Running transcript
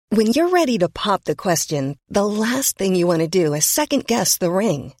When you're ready to pop the question, the last thing you want to do is second-guess the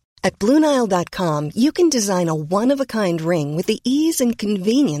ring. At BlueNile.com, you can design a one-of-a-kind ring with the ease and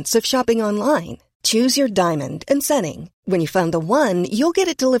convenience of shopping online. Choose your diamond and setting. When you find the one, you'll get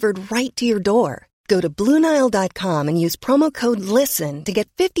it delivered right to your door. Go to BlueNile.com and use promo code LISTEN to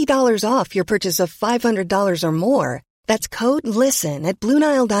get $50 off your purchase of $500 or more. That's code LISTEN at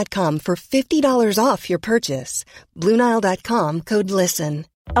BlueNile.com for $50 off your purchase. BlueNile.com, code LISTEN.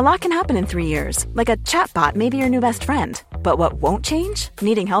 A lot can happen in 3 years, like a chatbot may be your new best friend. But what won't change?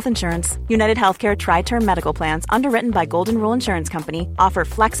 Needing health insurance. United Healthcare Tri-Term Medical Plans, underwritten by Golden Rule Insurance Company, offer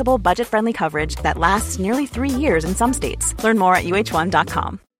flexible, budget-friendly coverage that lasts nearly 3 years in some states. Learn more at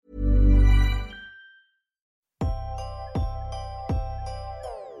uh1.com.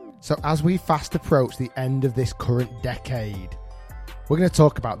 So as we fast approach the end of this current decade, we're going to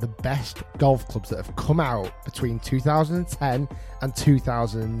talk about the best golf clubs that have come out between 2010 and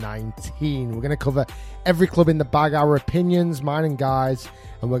 2019. We're going to cover every club in the bag, our opinions, mine and Guy's,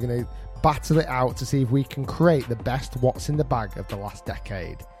 and we're going to battle it out to see if we can create the best what's in the bag of the last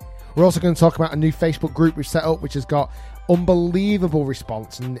decade. We're also going to talk about a new Facebook group we've set up, which has got unbelievable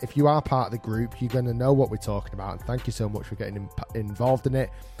response, and if you are part of the group, you're going to know what we're talking about, and thank you so much for getting involved in it.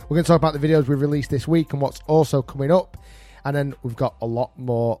 We're going to talk about the videos we've released this week and what's also coming up. And then we've got a lot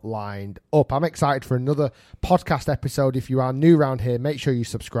more lined up. I'm excited for another podcast episode. If you are new around here, make sure you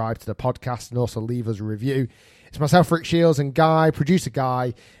subscribe to the podcast and also leave us a review. It's myself, Rick Shields, and Guy, producer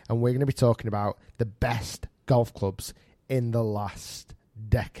Guy, and we're going to be talking about the best golf clubs in the last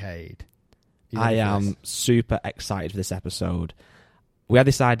decade. I am super excited for this episode. We had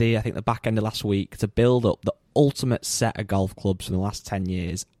this idea, I think, the back end of last week to build up the ultimate set of golf clubs from the last 10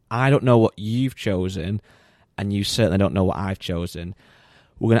 years. I don't know what you've chosen, and you certainly don't know what I've chosen.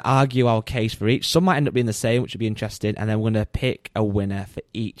 We're going to argue our case for each. Some might end up being the same, which would be interesting, and then we're going to pick a winner for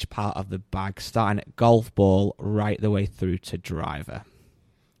each part of the bag, starting at golf ball right the way through to driver.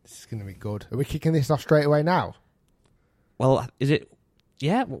 This is going to be good. Are we kicking this off straight away now? Well, is it?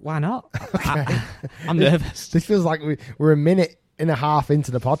 Yeah, why not? Okay. I'm nervous. This feels like we're a minute and a half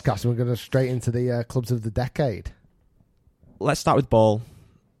into the podcast, and we're going to straight into the clubs of the decade. Let's start with ball.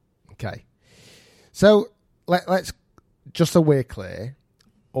 Okay. So let's, just so we're clear,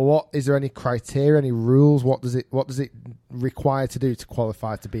 or is there any criteria, any rules? What does it require to do to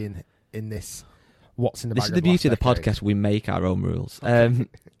qualify to be in this? What's in the bag? This is the beauty of the podcast. We make our own rules. Okay.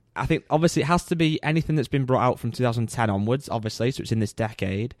 I think obviously it has to be anything that's been brought out from 2010 onwards, obviously, so it's in this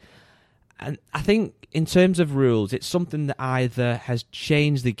decade. And I think in terms of rules, it's something that either has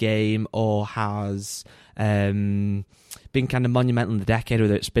changed the game or has been kind of monumental in the decade,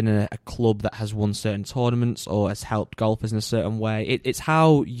 whether it's been a club that has won certain tournaments or has helped golfers in a certain way. It's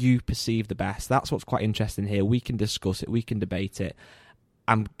how you perceive the best. That's what's quite interesting here. We can discuss it. We can debate it.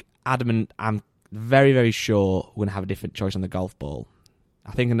 I'm adamant. I'm very, very sure we're going to have a different choice on the golf ball.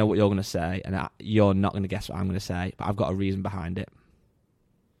 I think I know what you're going to say, and you're not going to guess what I'm going to say, but I've got a reason behind it.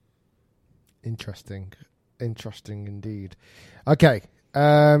 Interesting indeed. Okay,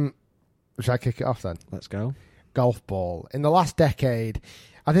 shall I kick it off then? Let's go. Golf ball. In the last decade,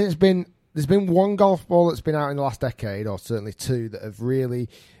 I think there's been one golf ball that's been out in the last decade, or certainly two, that have really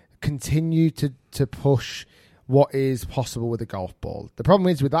continued to push what is possible with a golf ball. The problem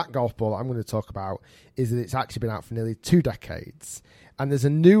is with that golf ball that I'm going to talk about is that it's actually been out for nearly 2 decades. And there's a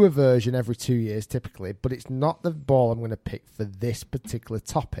newer version every 2 years typically, but it's not the ball I'm going to pick for this particular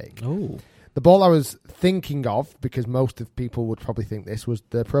topic. Oh. The ball I was thinking of, because most of people would probably think this, was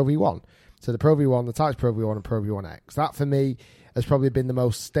the Pro V1. So the Pro V1, the Titleist Pro V1 and Pro V1X. That for me has probably been the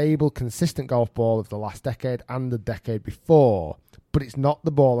most stable, consistent golf ball of the last decade and the decade before. But it's not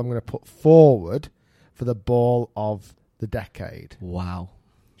the ball I'm going to put forward for the ball of the decade. Wow.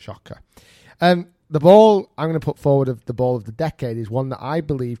 Shocker. The ball I'm going to put forward of the ball of the decade is one that I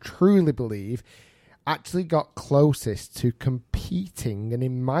truly believe, actually got closest to competing, and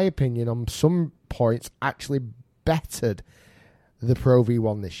in my opinion, on some points, actually bettered the Pro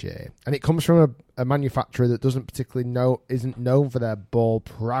V1 this year. And it comes from a manufacturer that isn't known for their ball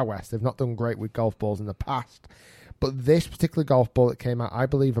prowess. They've not done great with golf balls in the past. But this particular golf ball that came out, I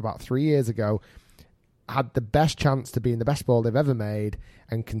believe, about 3 years ago, had the best chance to be in the best ball they've ever made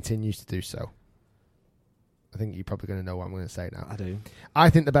and continues to do so. I think you're probably going to know what I'm going to say now. I do. I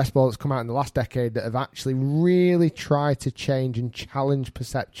think the best ball that's come out in the last decade that have actually really tried to change and challenge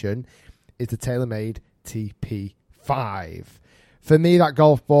perception is the TaylorMade TP5. For me, that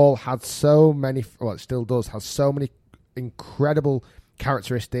golf ball had so many, well, it still does, has so many incredible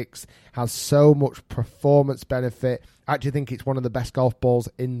characteristics, has so much performance benefit. I actually think it's one of the best golf balls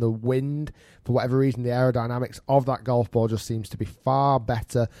in the wind. For whatever reason, the aerodynamics of that golf ball just seems to be far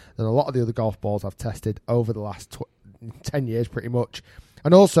better than a lot of the other golf balls I've tested over the last 10 years, pretty much.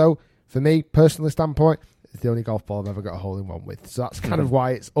 And also, for me, personally standpoint, it's the only golf ball I've ever got a hole-in-one with. So that's kind of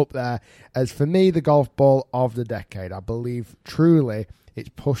why it's up there as, for me, the golf ball of the decade. I believe, truly, it's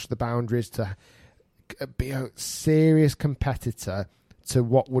pushed the boundaries to be a serious competitor to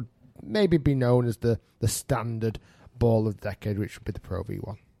what would maybe be known as the standard ball of the decade, which would be the Pro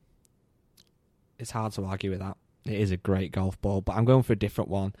V1. It's hard to argue with that. It is a great golf ball, but I'm going for a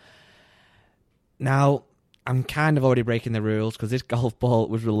different one. Now, I'm kind of already breaking the rules because this golf ball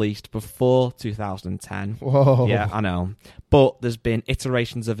was released before 2010. Whoa. Yeah, I know. But there's been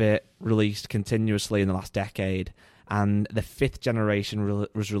iterations of it released continuously in the last decade, and the 5th generation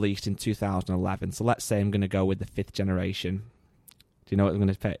was released in 2011. So let's say I'm going to go with the 5th generation. Do you know what I'm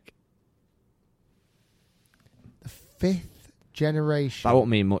going to pick? The 5th generation. That won't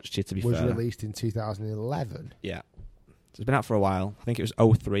mean much to you, to be fair. Was released in 2011. Yeah. So it's been out for a while. I think it was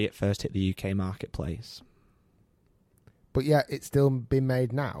 03 it first hit the UK marketplace. But yeah, it's still been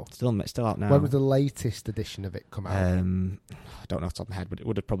made now. Still out now. When was the latest edition of it come out? I don't know off the top of my head, but it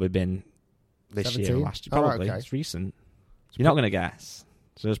would have probably been this 17? year or last year. Probably. Okay. It's recent. You're not going to guess.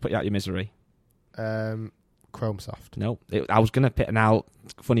 So just put you out your misery. Chrome Soft. No. I was going to pick... Now,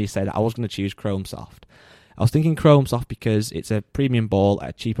 funny you say that. I was going to choose Chrome Soft. I was thinking Chrome Soft because it's a premium ball at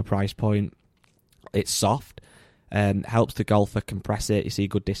a cheaper price point. It's soft. Helps the golfer compress it. You see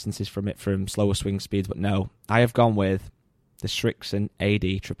good distances from it from slower swing speeds. But no, I have gone with the Srixon AD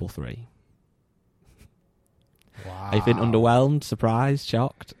 333. Wow. Have you been underwhelmed, surprised,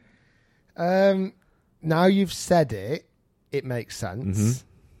 shocked? Now you've said it, it makes sense.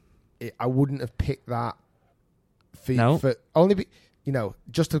 Mm-hmm. I wouldn't have picked that for only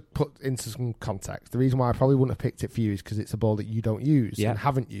just to put into some context. The reason why I probably wouldn't have picked it for you is because it's a ball that you don't use and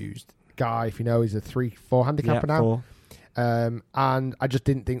haven't used. Guy, if you know, he's a 3-4 handicapper now. 4. And I just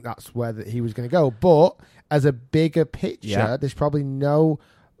didn't think that's where he was going to go. But as a bigger picture, there's probably no...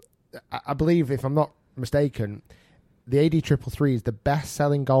 I believe, if I'm not mistaken, the AD 333 is the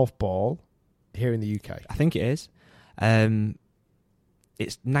best-selling golf ball here in the UK. I think it is.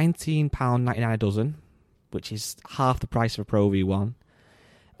 It's £19.99 a dozen, which is half the price of a Pro V1.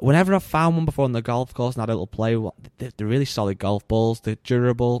 Whenever I've found one before on the golf course and had a little play, they're really solid golf balls. They're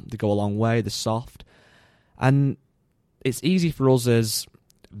durable. They go a long way. They're soft. And it's easy for us as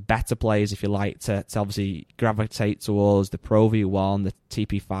better players, if you like, to obviously gravitate towards the Pro V1, the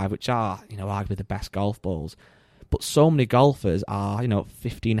TP5, which are, arguably the best golf balls. But so many golfers are,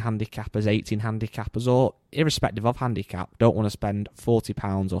 15 handicappers, 18 handicappers, or irrespective of handicap, don't want to spend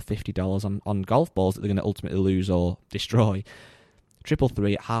 £40 or $50 on golf balls that they're going to ultimately lose or destroy.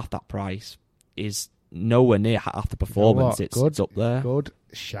 333 at half that price is nowhere near half the performance. It's up there. Good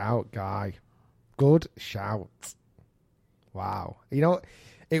shout, Guy. Good shout. Wow.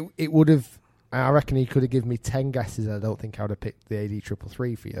 It would have... I reckon he could have given me 10 guesses. I don't think I would have picked the AD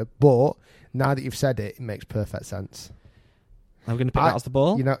 333 for you. But now that you've said it, it makes perfect sense. I'm going to pick that as the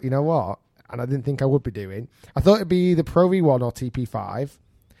ball. You know what? And I didn't think I would be doing. I thought it'd be either Pro V1 or TP5.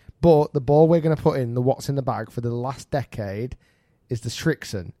 But the ball we're going to put in, the what's in the bag for the last decade, is the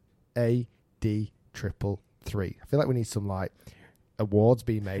Srixon AD 333. I feel like we need some awards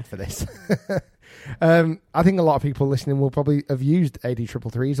being made for this. I think a lot of people listening will probably have used AD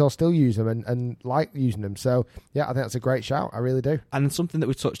 333s or still use them and like using them. So, yeah, I think that's a great shout. I really do. And something that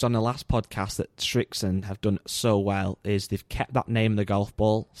we touched on in the last podcast that Srixon have done so well is they've kept that name of the golf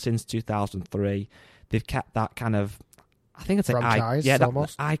ball since 2003. They've kept that kind of, I think it's that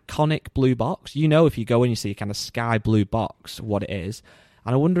iconic blue box. If you go and you see a kind of sky blue box, what it is.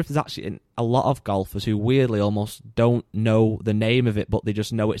 And I wonder if there's actually a lot of golfers who weirdly almost don't know the name of it, but they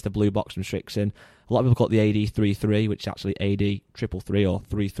just know it's the blue box from Srixon. A lot of people call it the AD 33, which is actually AD 333 or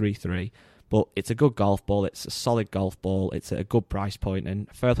 333. But it's a good golf ball. It's a solid golf ball. It's at a good price point, and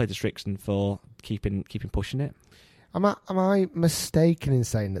fair play to Srixon for keeping pushing it. Am I mistaken in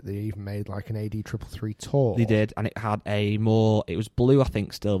saying that they even made an AD 333 tour? They did, and it had it was blue, I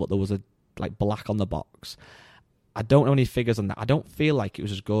think, still, but there was a black on the box. I don't know any figures on that. I don't feel like it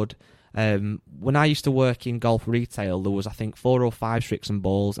was as good. When I used to work in golf retail, there was, I think, 4 or 5 Srixon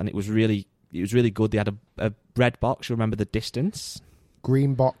balls, and it was really good. They had a red box. You remember the distance?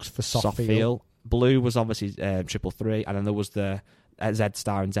 Green box for soft feel. Blue was obviously 333, and then there was the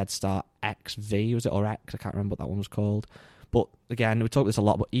Z-Star and Z-Star XV, was it, or X? I can't remember what that one was called. But again, we talk this a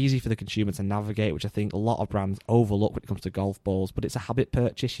lot, but easy for the consumer to navigate, which I think a lot of brands overlook when it comes to golf balls. But it's a habit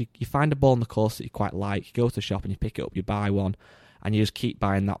purchase. You find a ball on the course that you quite like, you go to the shop and you pick it up, you buy one, and you just keep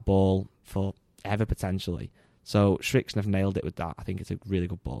buying that ball forever potentially. So Strixon have nailed it with that. I think it's a really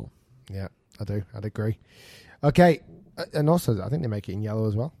good ball. Yeah, I do. I'd agree. Okay, and also I think they make it in yellow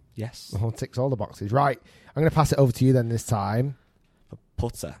as well. Yes. Oh, ticks all the boxes. Right, I'm going to pass it over to you then this time.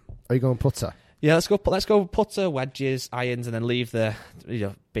 Putter. Are you going putter? Yeah, let's go putter, wedges, irons, and then leave the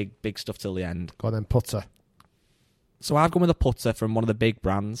big stuff till the end. Go on then, putter. So I've gone with a putter from one of the big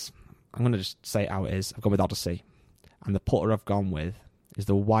brands. I'm going to just say it how it is. I've gone with Odyssey. And the putter I've gone with is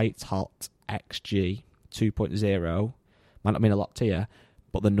the White Hot XG 2.0. Might not mean a lot to you,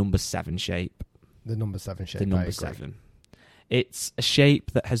 but the number 7 shape. The number 7 shape. The number 7. It's a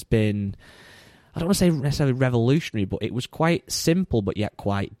shape that has been, I don't want to say necessarily revolutionary, but it was quite simple, but yet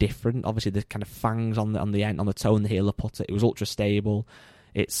quite different. Obviously, the kind of fangs on the end, on the toe and the heel of the putter. It was ultra stable.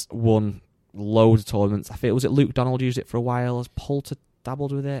 It's won loads of tournaments. I feel, was it Luke Donald used it for a while? Has Poulter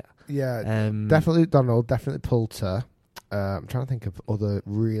dabbled with it? Yeah, definitely Luke Donald, definitely Poulter. I'm trying to think of other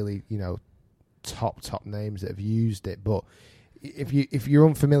really, top names that have used it, but if you're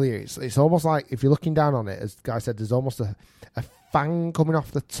unfamiliar, it's almost like if you're looking down on it, as Guy said, there's almost a fang coming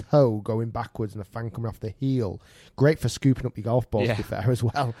off the toe going backwards and a fang coming off the heel. Great for scooping up your golf balls, to be fair, as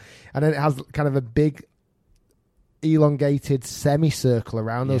well. And then it has kind of a big elongated semicircle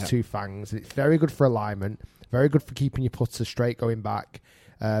around those two fangs. It's very good for alignment, very good for keeping your putter straight going back,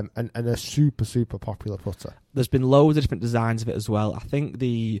 and a super, super popular putter. There's been loads of different designs of it as well. I think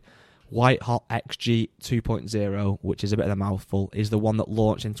the White Hot XG 2.0, which is a bit of a mouthful, is the one that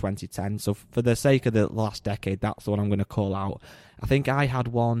launched in 2010. So for the sake of the last decade, that's the one I'm going to call out. I think I had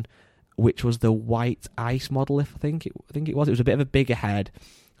one which was the White Ice model, I think it was. It was a bit of a bigger head,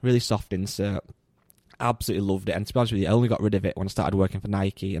 really soft insert. Absolutely loved it. And to be honest with you, I only got rid of it when I started working for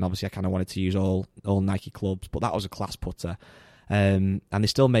Nike, and obviously I kind of wanted to use all Nike clubs, but that was a class putter. And they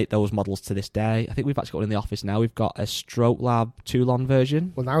still make those models to this day. I think we've actually got one in the office now. We've got a Stroke Lab Toulon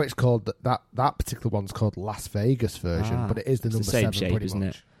version. Well, now it's called, that particular one's called Las Vegas version, but it is the number 7 shape, pretty isn't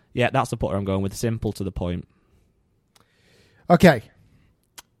much. It? Yeah, that's the putter I'm going with. Simple to the point. Okay.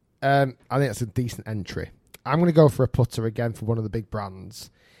 I think that's a decent entry. I'm going to go for a putter again for one of the big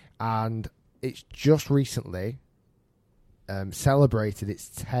brands. And it's just recently celebrated its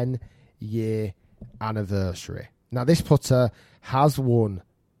 10-year anniversary. Now, this putter has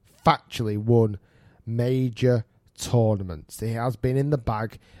factually won major tournaments. It has been in the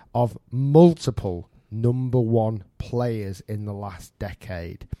bag of multiple number 1 players in the last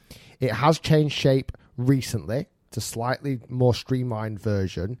decade. It has changed shape recently to slightly more streamlined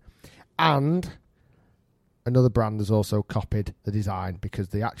version, and another brand has also copied the design, because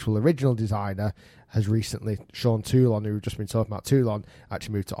the actual original designer has recently, Sean Toulon, who we've just been talking about, Toulon,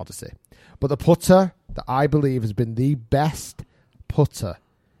 actually moved to Odyssey. But the putter that I believe has been the best putter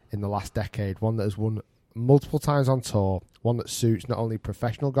in the last decade, one that has won multiple times on tour, one that suits not only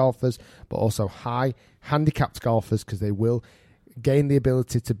professional golfers but also high handicapped golfers, because they will gain the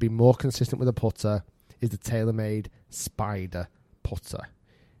ability to be more consistent with a putter, is the TaylorMade Spider putter.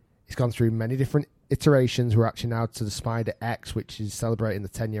 It's gone through many different iterations. We're actually now to the Spider X, which is celebrating the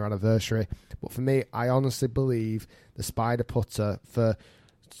 10-year anniversary. But for me, I honestly believe the Spider putter, for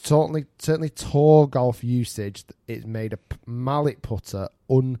certainly tour golf usage, it's made a mallet putter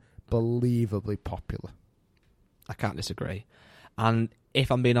unbelievably popular. I can't disagree. And if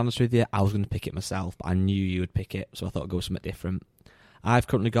I'm being honest with you, I was going to pick it myself, but I knew you would pick it, so I thought I'd go with something different. I've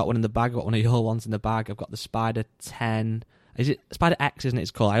currently got one in the bag. I've got one of your ones in the bag. I've got the Spider 10. Is it Spider X, isn't it?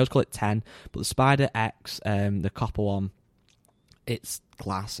 It's called. I always call it 10, but the Spider X, the copper one, it's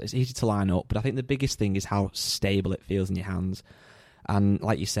class. It's easy to line up, but I think the biggest thing is how stable it feels in your hands. And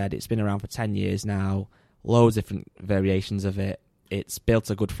like you said, it's been around for 10 years now. Loads of different variations of it. It's built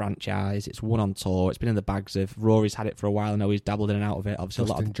a good franchise. It's won on tour. It's been in the bags of... Rory's had it for a while. I know he's dabbled in and out of it. Obviously,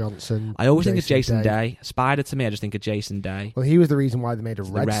 Justin Johnson. I always think of Jason Day. Spider, to me, I just think of Jason Day. Well, he was the reason why they made a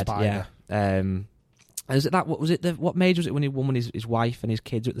red Spider. Yeah. Is it that? What was it? What major was it when he won when his wife and his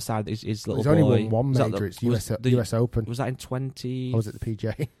kids were at the side? His little boy. He's only won one major. It's US Open. Was that in 20? Or was it the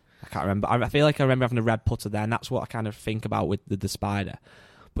PGA? I can't remember. I feel like I remember having a red putter there, and that's what I kind of think about with the Spider.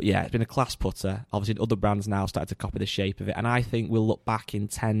 But yeah, it's been a class putter. Obviously, other brands now started to copy the shape of it. And I think we'll look back in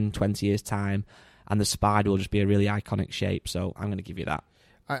 10, 20 years' time, and the Spider will just be a really iconic shape. So I'm going to give you that.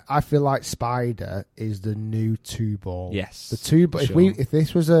 I feel like Spider is the new 2-ball. Yes. The 2-ball. Sure. If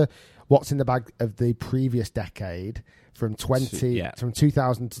this was what's in the bag of the previous decade, from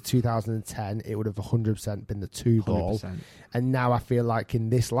 2000 to 2010, it would have 100% been the 2-ball. 100%. And now I feel like in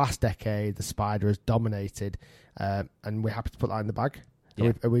this last decade, the Spider has dominated, and we're happy to put that in the bag.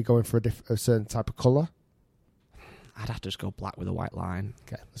 Yeah. Are we going for a certain type of colour? I'd have to just go black with a white line.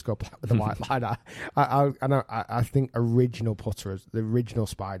 Okay, let's go black with the white line. I think original putter, the original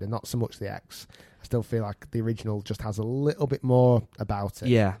Spider, not so much the X. I still feel like the original just has a little bit more about it.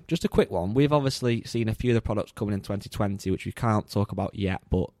 Yeah, just a quick one. We've obviously seen a few of the products coming in 2020, which we can't talk about yet,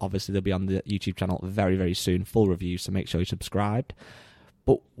 but obviously they'll be on the YouTube channel very, very soon, full reviews, so make sure you're subscribed.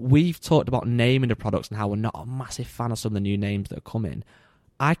 But we've talked about naming the products and how we're not a massive fan of some of the new names that are coming.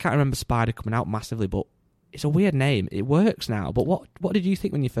 I can't remember Spider coming out massively, but it's a weird name. It works now. But what did you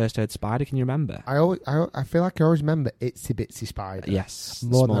think when you first heard Spider? Can you remember? I feel like I always remember Itsy Bitsy Spider. Yes,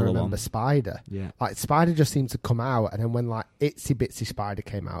 more than I remember one. Spider. Yeah, like Spider just seemed to come out, and then when like Itsy Bitsy Spider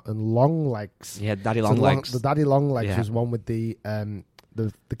came out and Long Legs, yeah, Daddy Long Legs. The Daddy Long Legs was one with the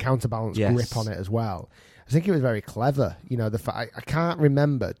counterbalance grip on it as well. I think it was very clever. You know, I can't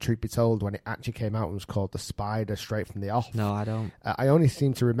remember, truth be told, when it actually came out and was called the Spider straight from the off. No, I don't. I only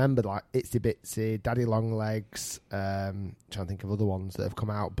seem to remember like Itsy Bitsy, Daddy Long Legs, trying to think of other ones that have come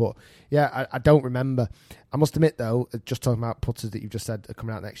out. But yeah, I don't remember. I must admit though, just talking about putters that you've just said are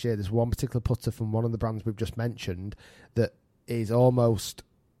coming out next year, there's one particular putter from one of the brands we've just mentioned that is almost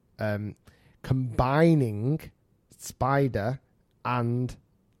combining Spider and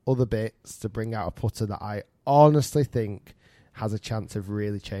other bits to bring out a putter that I honestly think has a chance of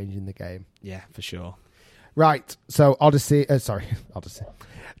really changing the game. Yeah, for sure. Right, so Odyssey.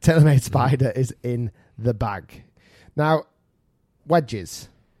 TaylorMade Spider is in the bag. Now, wedges.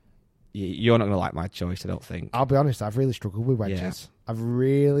 You're not going to like my choice, I don't think. I'll be honest, I've really struggled with wedges. Yeah. I've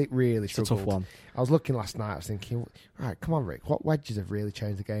really, really struggled. It's a tough one. I was looking last night, I was thinking, right, come on, Rick, what wedges have really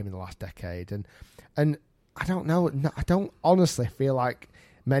changed the game in the last decade? And I don't know, I don't honestly feel like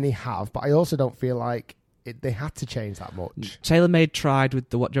many have, but I also don't feel like they had to change that much. TaylorMade tried with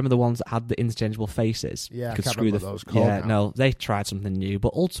do you remember the ones that had the interchangeable faces? Yeah, I can't remember what those called now. No, they tried something new,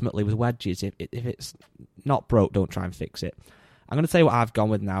 but ultimately with wedges, if it's not broke, don't try and fix it. I'm going to tell you what I've gone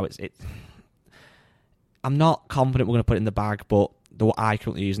with now. I'm not confident we're going to put it in the bag, but what I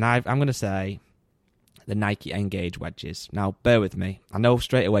currently use, and I'm going to say the Nike Engage wedges. Now, bear with me. I know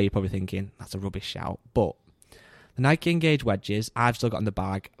straight away you're probably thinking that's a rubbish shout, but the Nike Engage wedges, I've still got in the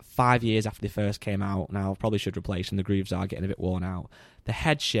bag 5 years after they first came out. Now, I probably should replace them. The grooves are getting a bit worn out. The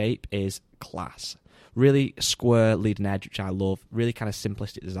head shape is class. Really square leading edge, which I love. Really kind of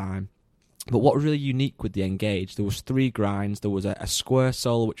simplistic design. But what was really unique with the Engage, there was 3 grinds. There was a square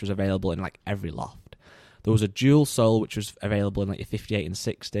sole, which was available in like every loft. There was a dual sole, which was available in like your 58 and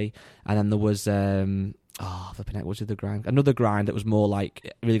 60. And then there was, what was the other grind? Another grind that was more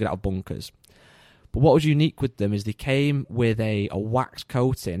like really good out of bunkers. But what was unique with them is they came with a wax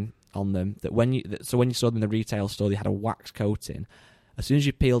coating on them. When you saw them in the retail store, they had a wax coating. As soon as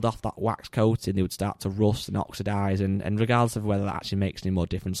you peeled off that wax coating, they would start to rust and oxidise. And regardless of whether that actually makes any more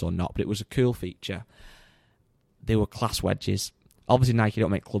difference or not, but it was a cool feature. They were class wedges. Obviously, Nike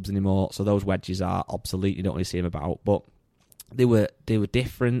don't make clubs anymore, so those wedges are obsolete. You don't really see them about, but they were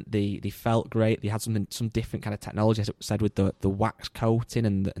different. They felt great. They had some different kind of technology, as it said, with the wax coating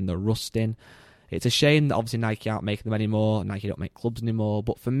and the rusting. It's a shame that obviously Nike aren't making them anymore. Nike don't make clubs anymore.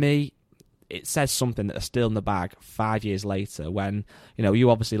 But for me, it says something that are still in the bag 5 years later when, you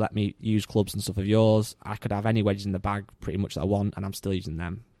obviously let me use clubs and stuff of yours. I could have any wedges in the bag pretty much that I want, and I'm still using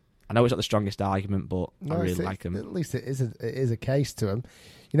them. I know it's not the strongest argument, but I really like them. At least it is a case to them.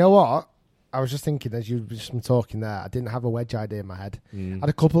 You know what? I was just thinking as you were just talking there, I didn't have a wedge idea in my head. I had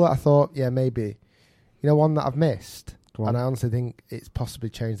a couple that I thought, yeah, maybe. One that I've missed. And I honestly think it's possibly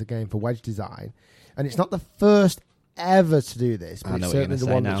changed the game for wedge design. And it's not the first ever to do this, but it's certainly the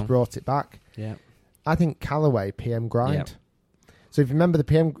one that's brought it back. Yeah, I think Callaway PM Grind. Yep. So if you remember the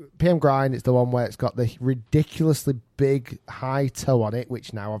PM Grind, it's the one where it's got the ridiculously big high toe on it,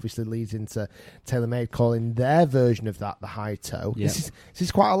 which now obviously leads into TaylorMade calling their version of that the high toe. Yep. This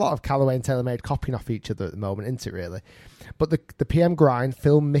is quite a lot of Callaway and TaylorMade copying off each other at the moment, isn't it, really? But the PM Grind,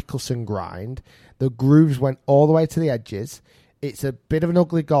 Phil Mickelson grind, the grooves went all the way to the edges. It's a bit of an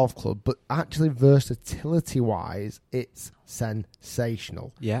ugly golf club, but actually versatility-wise, it's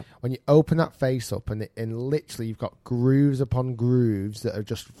sensational. Yeah. When you open that face up and literally you've got grooves upon grooves that are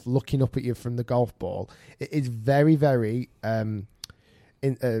just looking up at you from the golf ball, it is very, very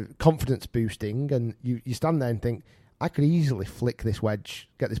confidence boosting. And you stand there and think, I could easily flick this wedge,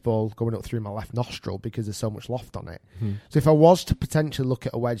 get this ball going up through my left nostril because there's so much loft on it. So if I was to potentially look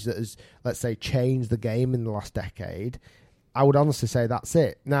at a wedge that has, let's say, changed the game in the last decade, I would honestly say that's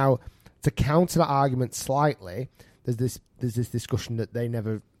it. Now, to counter that argument slightly, there's this discussion that they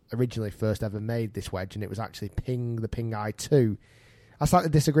never originally first ever made this wedge, and it was actually the Ping I2. I slightly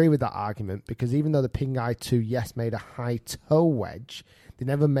disagree with that argument because even though the Ping I2, yes, made a high toe wedge, they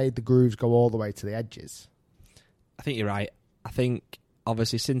never made the grooves go all the way to the edges. I think you're right. I think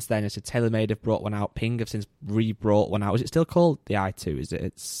obviously since then, it's a TaylorMade have brought one out. Ping have since re-brought one out. Is it still called the i2? Is it?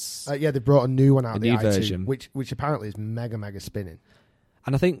 It's yeah, they brought a new one out, the new i2, version, which apparently is mega spinning.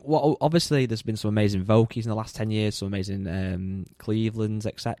 And I think obviously there's been some amazing Vokies in the last 10 years, some amazing Clevelands,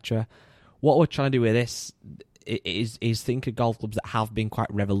 etc. What we're trying to do with this is think of golf clubs that have been quite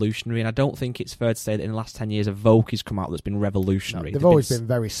revolutionary, and I don't think it's fair to say that in the last 10 years a Vokey's come out that's been revolutionary. No, they've always been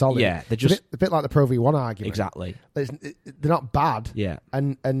very solid. Yeah, they're just a bit like the Pro V1 argument. Exactly. They're not bad. Yeah,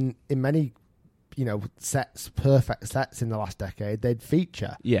 and in many perfect sets in the last decade, they'd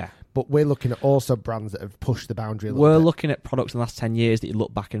feature. Yeah. But we're looking at also brands that have pushed the boundary a little bit. We're bit. looking at products in the last 10 years that you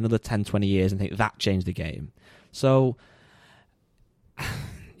look back in another 10, 20 years and think that changed the game. So I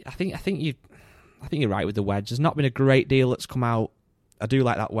think you're right with the wedge. There's not been a great deal that's come out. I do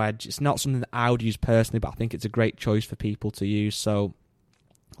like that wedge. It's not something that I would use personally, but I think it's a great choice for people to use. So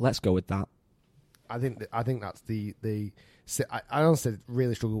let's go with that. I think that's the I honestly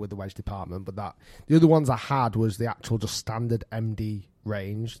really struggle with the wedge department, but the other ones I had was the actual just standard MD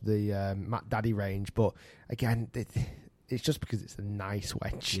range, the Matt Daddy range. But again, it's just because it's a nice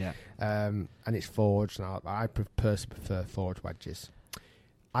wedge, yeah. And it's forged. Now I personally prefer forged wedges.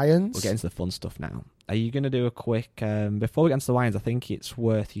 Irons. We'll get into the fun stuff now. Are you going to do a quick before we get into the irons? I think it's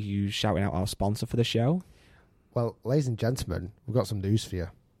worth you shouting out our sponsor for the show. Well, ladies and gentlemen, we've got some news for you.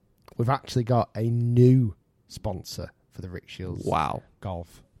 We've actually got a new sponsor for the Rick Shields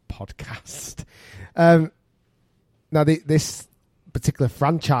Golf Podcast. Now, this particular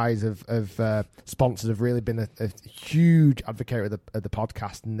franchise of sponsors have really been a huge advocate of the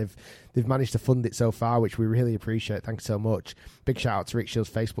podcast, and they've managed to fund it so far, which we really appreciate. Thanks so much. Big shout out to Rick Shields'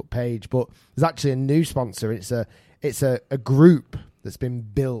 Facebook page. But there's actually a new sponsor. It's a group that's been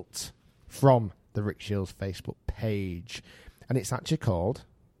built from the Rick Shields Facebook page, and it's actually called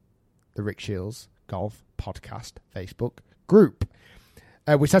the Rick Shields Golf Podcast Facebook group.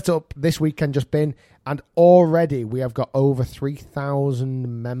 We set it up this weekend just been, and already we have got over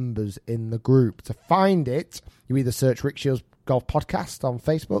 3,000 members in the group. To find it, you either search Rick Shields Golf Podcast on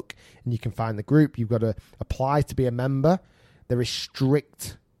Facebook and you can find the group. You've got to apply to be a member. There is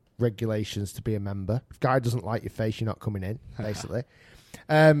strict regulations to be a member. If guy doesn't like your face, you're not coming in, basically.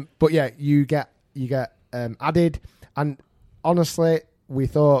 But yeah, you get added, and honestly, we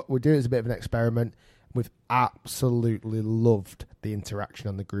thought we'd do it as a bit of an experiment. We've absolutely loved the interaction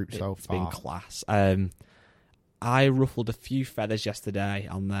on the group so far. It's been class. I ruffled a few feathers yesterday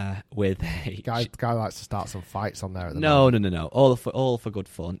on there with a... Guy likes to start some fights on there at the moment. No. All for good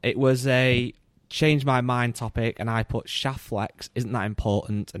fun. It was a change my mind topic, and I put shaft flex isn't that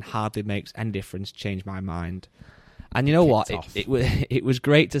important and hardly makes any difference, change my mind. And you know what? It was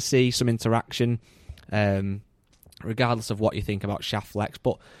great to see some interaction, regardless of what you think about shaft flex,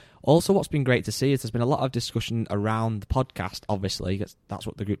 but also what's been great to see is there's been a lot of discussion around the podcast. Obviously, that's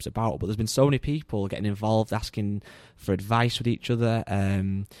what the group's about, but there's been so many people getting involved, asking for advice with each other,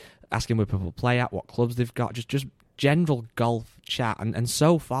 asking where people play at, what clubs they've got, just general golf chat, and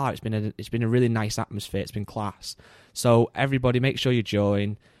so far it's been a really nice atmosphere. It's been class. So everybody, make sure you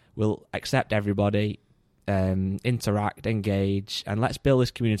join. We'll accept everybody. Interact, engage, and let's build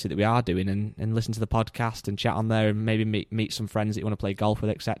this community that we are doing, and listen to the podcast and chat on there, and maybe meet some friends that you want to play golf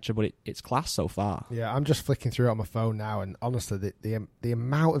with, etc. But it's class so far. Yeah, I'm just flicking through it on my phone now, and honestly, the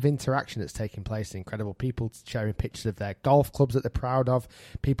amount of interaction that's taking place is incredible. People sharing pictures of their golf clubs that they're proud of,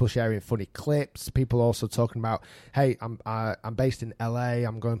 people sharing funny clips, people also talking about, hey, I'm based in LA,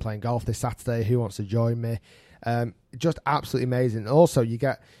 I'm going playing golf this Saturday, who wants to join me? Just absolutely amazing. Also, you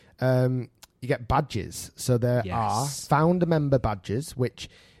get badges. So there are founder member badges, which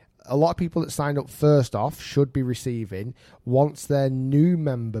a lot of people that signed up first off should be receiving once their new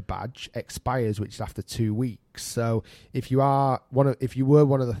member badge expires, which is after 2 weeks. So if you were one of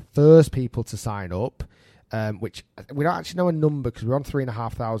the first people to sign up, which we don't actually know a number because we're on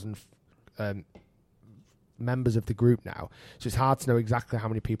 3,500 members of the group now, so it's hard to know exactly how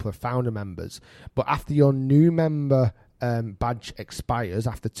many people are founder members. But after your new member badge expires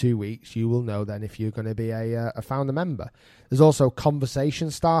after 2 weeks, you will know then if you're going to be a founder member. There's also conversation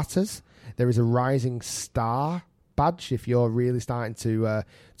starters. There is a rising star badge if you're really starting to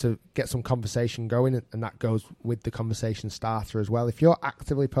get some conversation going, and that goes with the conversation starter as well. If you're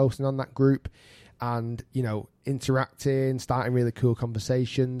actively posting on that group and interacting, starting really cool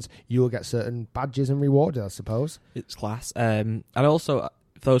conversations, you will get certain badges and rewarded, I suppose. It's class. And also,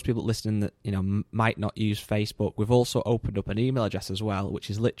 for those people listening that might not use Facebook, we've also opened up an email address as well, which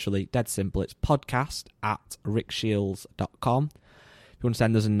is literally dead simple. It's podcast@rickshields.com. If you want to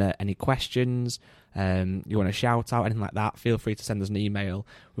send us any questions, you want to shout out, anything like that, feel free to send us an email.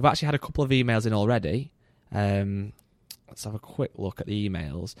 We've actually had a couple of emails in already, Let's have a quick look at the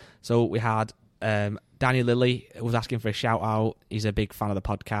emails. So we had Danny Lilly was asking for a shout out. He's a big fan of the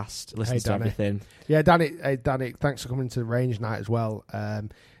podcast, listens to everything. Yeah, Danny, thanks for coming to the range night as well.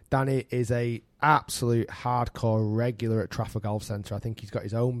 Danny is a absolute hardcore regular at Trafford Golf Centre. I think he's got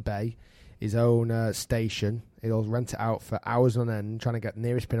his own bay, his own station. He'll rent it out for hours on end, trying to get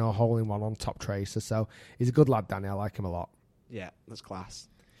nearest pin or hole in one on Top Tracer. So he's a good lad, Danny. I like him a lot. Yeah, that's class.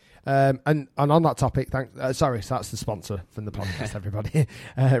 And on that topic, so that's the sponsor from the podcast, everybody.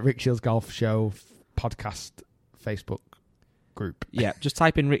 Rick Shields Golf Show podcast Facebook group. Yeah, just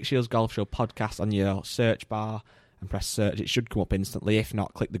type in Rick Shields Golf Show podcast on your search bar and press search. It should come up instantly. If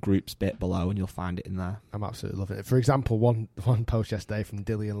not, click the groups bit below and you'll find it in there. I'm absolutely loving it. For example, one post yesterday from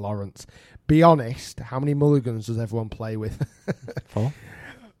Dilly and Lawrence. Be honest, how many mulligans does everyone play with? 4.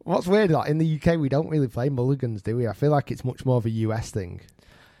 What's weird, like in the UK, we don't really play mulligans, do we? I feel like it's much more of a US thing.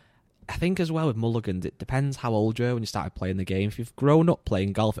 I think as well with mulligans, it depends how old you are when you started playing the game. If you've grown up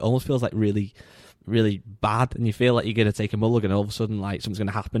playing golf, it almost feels like really, really bad, and you feel like you're going to take a mulligan, and all of a sudden, like something's going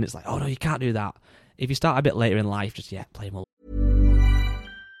to happen. It's like, oh no, you can't do that. If you start a bit later in life, just play mulligan.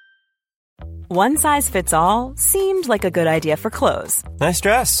 One size fits all seemed like a good idea for clothes. Nice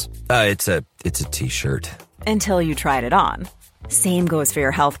dress. It's a t-shirt. Until you tried it on. Same goes for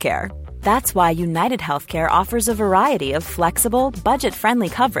your healthcare. That's why United Healthcare offers a variety of flexible, budget-friendly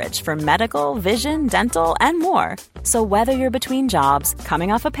coverage for medical, vision, dental, and more. So whether you're between jobs,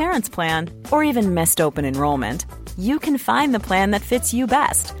 coming off a parent's plan, or even missed open enrollment, you can find the plan that fits you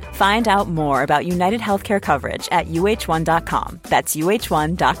best. Find out more about United Healthcare coverage at uh1.com. That's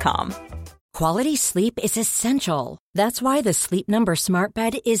uh1.com. Quality sleep is essential. That's why the Sleep Number Smart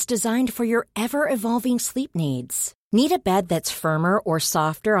Bed is designed for your ever-evolving sleep needs. Need a bed that's firmer or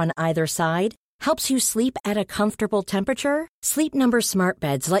softer on either side? Helps you sleep at a comfortable temperature? Sleep Number Smart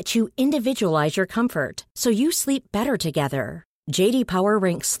Beds let you individualize your comfort, so you sleep better together. J.D. Power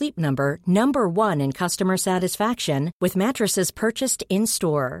ranks Sleep Number number 1 in customer satisfaction with mattresses purchased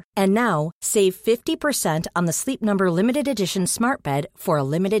in-store. And now, save 50% on the Sleep Number Limited Edition Smart Bed for a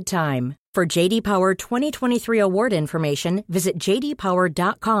limited time. For J.D. Power 2023 award information, visit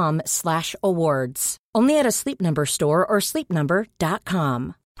jdpower.com/awards. Only at a Sleep Number store or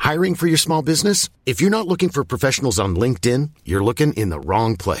sleepnumber.com. Hiring for your small business? If you're not looking for professionals on LinkedIn, you're looking in the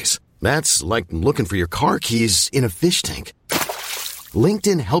wrong place. That's like looking for your car keys in a fish tank.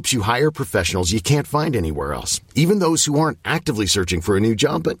 LinkedIn helps you hire professionals you can't find anywhere else, even those who aren't actively searching for a new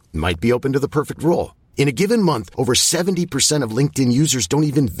job but might be open to the perfect role. In a given month, over 70% of LinkedIn users don't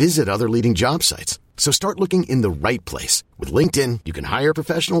even visit other leading job sites. So start looking in the right place. With LinkedIn, you can hire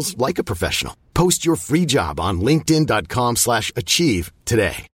professionals like a professional. Post your free job on linkedin.com/achieve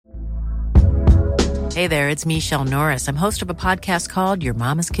today. Hey there, it's Michelle Norris. I'm host of a podcast called Your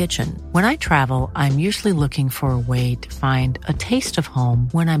Mama's Kitchen. When I travel, I'm usually looking for a way to find a taste of home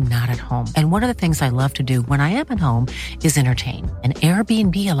when I'm not at home. And one of the things I love to do when I am at home is entertain. And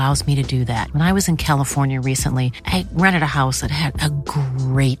Airbnb allows me to do that. When I was in California recently, I rented a house that had a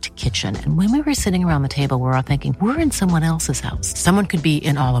great kitchen. And when we were sitting around the table, we were all thinking, we're in someone else's house. Someone could be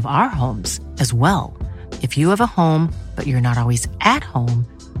in all of our homes as well. If you have a home, but you're not always at home,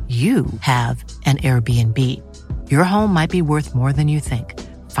 you have an Airbnb. Your home might be worth more than you think.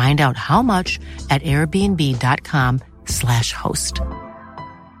 Find out how much at airbnb.com/host.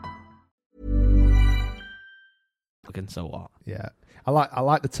 Looking so what? Yeah. I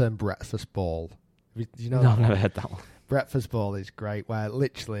like the term breakfast ball. Do you know No, that I've never heard that one. Breakfast ball is great, where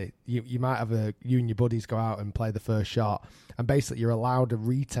literally you might have you and your buddies go out and play the first shot, and basically you're allowed a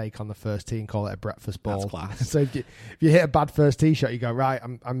retake on the first tee and call it a breakfast ball. That's class. So if you hit a bad first tee shot, you go, right,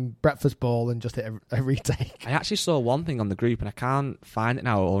 I'm breakfast ball, and just hit a retake. I actually saw one thing on the group, and I can't find it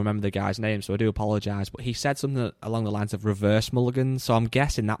now or remember the guy's name, so I do apologise, but he said something along the lines of reverse mulligans, so I'm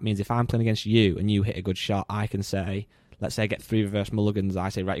guessing that means if I'm playing against you and you hit a good shot, I can say, let's say I get 3 reverse mulligans, I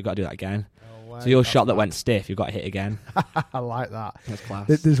say, right, you've got to do that again. So your shot that went stiff, you've got to hit again. I like that. That's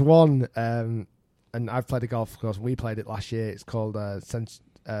class. There's one, and I've played a golf course, and we played it last year. It's called, what's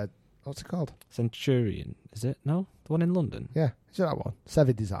it called? Centurion, is it? No? The one in London? Yeah, is it that one?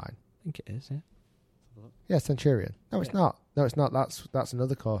 Sevi Design. I think it is, yeah. Yeah, Centurion. No, it's not. No, it's not. That's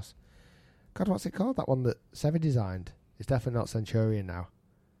another course. God, what's it called? That one that Sevi designed. It's definitely not Centurion now.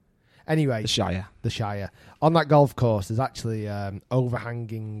 Anyway, The Shire. On that golf course, there's actually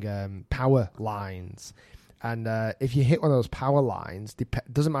overhanging power lines. And if you hit one of those power lines,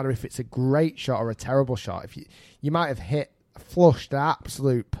 doesn't matter if it's a great shot or a terrible shot. If you might have hit flushed,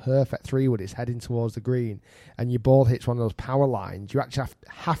 absolute perfect 3-wood, it's heading towards the green, and your ball hits one of those power lines, you actually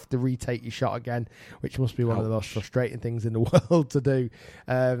have to retake your shot again, which must be one of the most frustrating things in the world to do.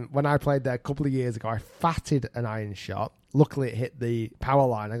 When I played there a couple of years ago, I fatted an iron shot. Luckily, it hit the power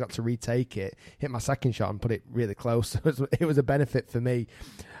line. I got to retake it, hit my second shot, and put it really close. It was a benefit for me.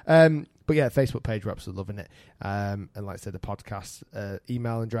 But yeah, Facebook page, we're absolutely loving it. And like I said, the podcast,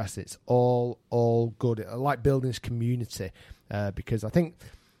 email address, it's all good. I like building this community because I think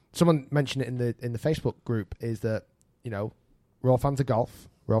someone mentioned it in the Facebook group is that, you know, we're all fans of golf.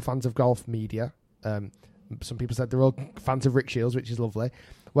 We're all fans of golf media. Some people said they're all fans of Rick Shields, which is lovely.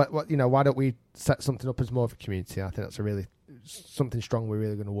 What you know, why don't we set something up as more of a community? I think that's something strong we're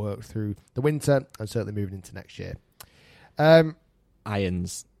really going to work through the winter and certainly moving into next year.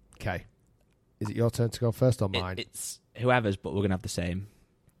 Irons. Okay. Is it your turn to go first or mine? It's whoever's, but we're going to have the same.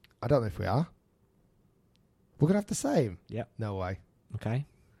 I don't know if we are. We're going to have the same? Yep. No way. Okay.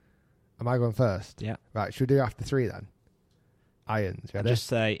 Am I going first? Yeah. Right, should we do after 3 then? Irons, ready? Just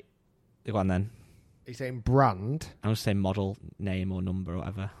say, go on then. He's saying brand. I'm going to say model, name or number or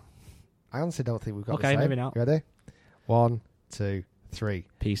whatever. I honestly don't think we've got the Okay, same. maybe not. You ready? 1, 2, 3.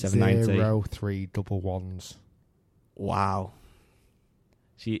 P790. 0, 3 double ones. Wow.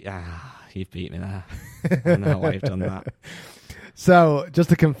 You've beat me there. I don't know why you've done that. So, just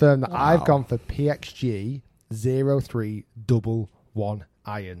to confirm that Wow. I've gone for PXG 03 double one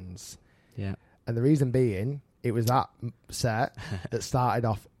irons. Yeah. And the reason being, it was that set that started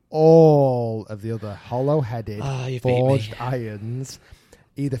off all of the other hollow-headed forged irons,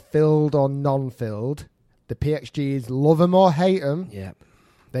 either filled or non-filled. The PXGs, love them or hate them. Yeah.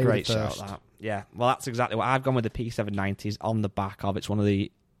 They Great were the shout, first. that. Yeah. Well, that's exactly what I've gone with, the P790s on the back of. It's one of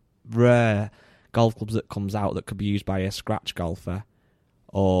the rare golf clubs that comes out that could be used by a scratch golfer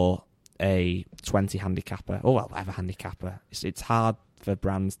or a 20 handicapper, or well, whatever handicapper. It's hard for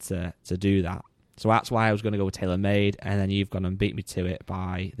brands to do that. So that's why I was going to go with TaylorMade, and then you've gone and beat me to it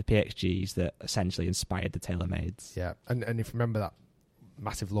by the PXGs that essentially inspired the TaylorMades. Yeah, and if you remember that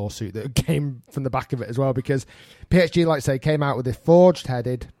massive lawsuit that came from the back of it as well, because PXG, like I say, came out with a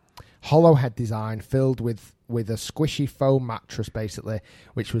forged-headed, hollow head design filled with a squishy foam mattress, basically,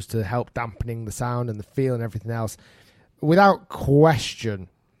 which was to help dampening the sound and the feel and everything else. Without question,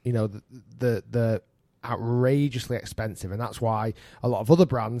 you know, the outrageously expensive, and that's why a lot of other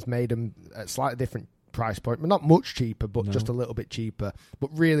brands made them at slightly different price point, but not much cheaper, but just a little bit cheaper.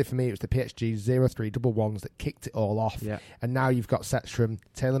 But really, for me, it was the PXG 03 double ones that kicked it all off. Yeah. And now you've got sets from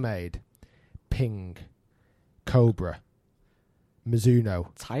TaylorMade, Ping, Cobra,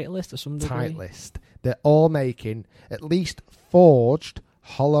 Mizuno, Titleist or some degree? Titleist. They're all making at least forged,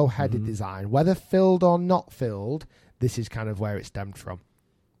 hollow-headed design. Whether filled or not filled, this is kind of where it stemmed from.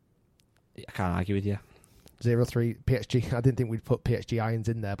 I can't argue with you. 03 PXG. I didn't think we'd put PXG irons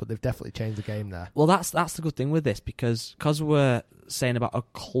in there, but they've definitely changed the game there. Well, that's the good thing with this, because we're saying about a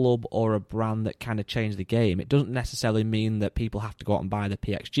club or a brand that kind of changed the game, it doesn't necessarily mean that people have to go out and buy the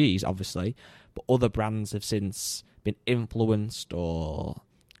PXGs, obviously, but other brands have since been influenced or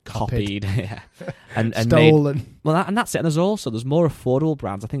copied yeah, and stolen. And that's it. And there's more affordable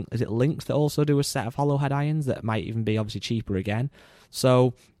brands. I think, is it Lynx that also do a set of hollow head irons that might even be obviously cheaper again.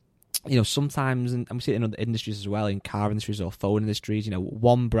 So, you know, sometimes, and we see it in other industries as well, in car industries or phone industries, you know,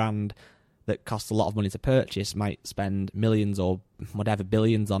 one brand that costs a lot of money to purchase might spend millions or whatever,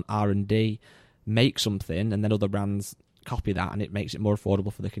 billions on R&D, make something, and then other brands copy that, and it makes it more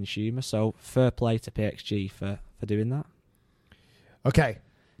affordable for the consumer. So fair play to PXG for doing that. Okay,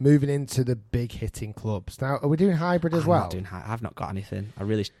 moving into the big hitting clubs. Now, are we doing hybrid as well? I've not got anything. I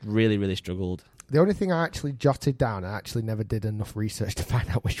really struggled. The only thing I actually jotted down, I actually never did enough research to find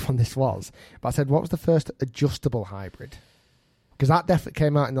out which one this was, but I said, what was the first adjustable hybrid? Because that definitely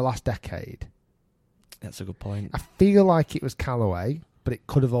came out in the last decade. That's a good point. I feel like it was Callaway, but it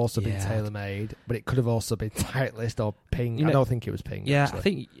could have also been TaylorMade, but it could have also been Titleist or Ping. You know, I don't think it was Ping. Yeah, actually. I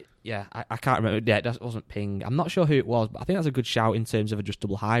think... Yeah, I can't remember. Yeah, it wasn't Ping. I'm not sure who it was, but I think that's a good shout in terms of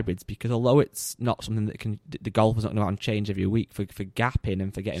adjustable hybrids, because although it's not something that the golfer's not going to go out and change every week for gapping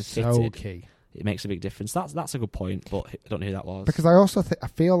and for getting fitted, key. It makes a big difference. That's a good point, but I don't know who that was. Because I also I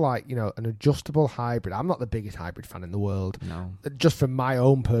feel like, you know, an adjustable hybrid, I'm not the biggest hybrid fan in the world, No. Just from my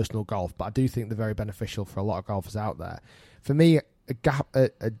own personal golf, but I do think they're very beneficial for a lot of golfers out there. For me,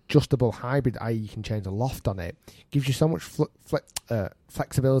 adjustable hybrid, i.e. you can change the loft on it, gives you so much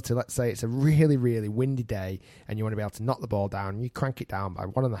flexibility. Let's say it's a really, really windy day and you want to be able to knock the ball down, and you crank it down by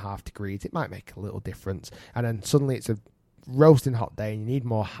 1.5 degrees, it might make a little difference. And then suddenly it's a roasting hot day and you need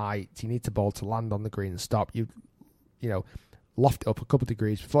more height, you need the ball to land on the green and stop. You know, loft it up a couple of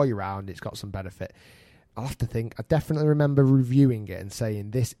degrees before you round, it's got some benefit. I'll have to think. I definitely remember reviewing it and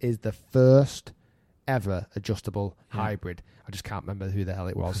saying this is the first ever adjustable hybrid. I just can't remember who the hell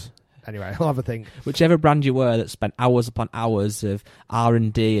it was. Anyway, I'll have a think. Whichever brand you were that spent hours upon hours of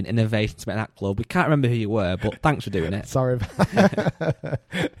R&D and innovation to make that club, we can't remember who you were, but thanks for doing it. Sorry.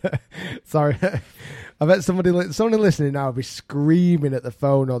 Sorry. I bet somebody listening now will be screaming at the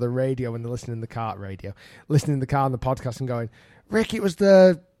phone or the radio when they're listening in the car listening in the car on the podcast and going, Rick, it was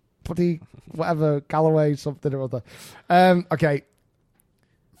the bloody whatever, Galloway something or other. Okay.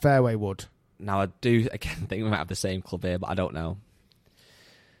 Fairway Wood. Now, I do, again, think we might have the same club here, but I don't know.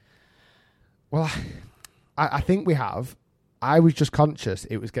 Well, I think we have. I was just conscious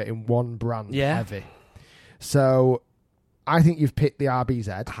it was getting one brand heavy. So I think you've picked the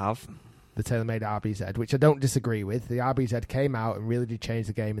RBZ. I have. The TaylorMade RBZ, which I don't disagree with. The RBZ came out and really did change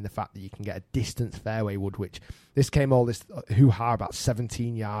the game in the fact that you can get a distance fairway wood, which this came all this hoo-ha about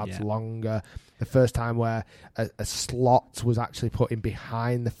 17 yards longer. The first time where a slot was actually put in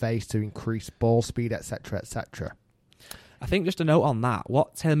behind the face to increase ball speed, etc., etc. I think just a note on that,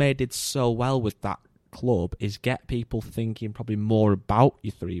 what TaylorMade did so well with that club is get people thinking probably more about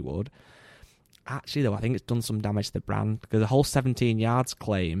your 3-wood. Actually, though, I think it's done some damage to the brand because the whole 17 yards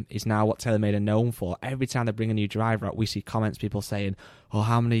claim is now what TaylorMade are known for. Every time they bring a new driver out, we see comments, people saying, oh,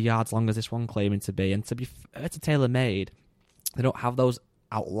 how many yards long is this one claiming to be? And to be fair to TaylorMade, they don't have those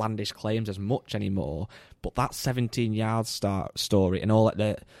outlandish claims as much anymore, but that 17 yards story and all at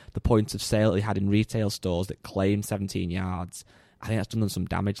the points of sale they had in retail stores that claimed 17 yards, I think that's done them some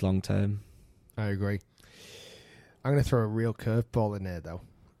damage long term. I agree. I'm going to throw a real curveball in there though.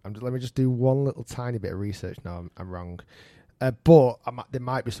 Let me just do one little tiny bit of research. No, I'm wrong, but there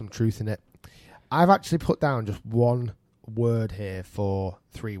might be some truth in it. I've actually put down just one word here for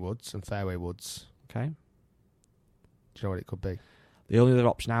 3-woods and fairway woods. Okay, do you know what it could be? The only other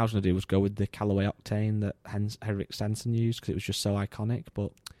option I was going to do was go with the Callaway Octane that Henrik Stenson used because it was just so iconic,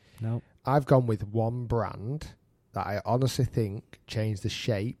 but no. I've gone with one brand that I honestly think changed the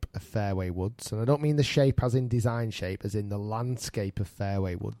shape of fairway woods. And I don't mean the shape as in design shape, as in the landscape of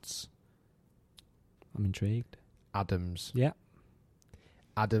fairway woods. I'm intrigued. Adams. Yeah.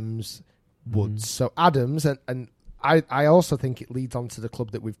 Adams Woods. So Adams, and I also think it leads on to the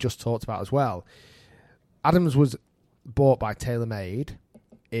club that we've just talked about as well. Adams was bought by TaylorMade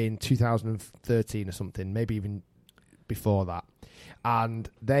in 2013 or something, maybe even before that, and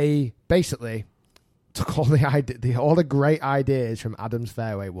they basically took all the great ideas from Adams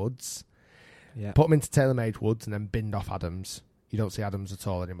fairway woods, put them into TaylorMade woods, and then binned off Adams. You don't see Adams at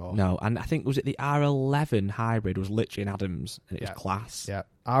all anymore. No, and I think was it the R11 hybrid was literally an Adams, and it was class. Yeah,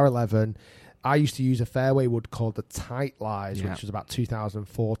 R11. I used to use a fairway wood called the Tight Lies, which was about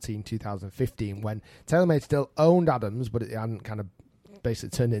 2014, 2015, when TaylorMade still owned Adams, but it hadn't kind of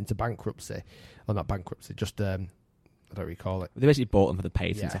basically turned it into bankruptcy. Or not bankruptcy, just, I don't recall it. They basically bought them for the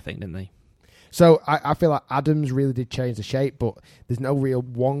patents, I think, didn't they? So I feel like Adams really did change the shape, but there's no real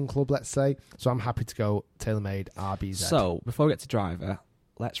one club, let's say. So I'm happy to go TaylorMade RBZ. So before we get to driver,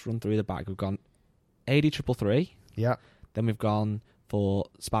 let's run through the bag. We've gone AD 333. Yeah. Then we've gone for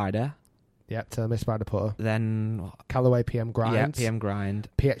Spider. Yeah, TaylorMade Spider Putter. Then Callaway PM Grind. Yeah, PM Grind.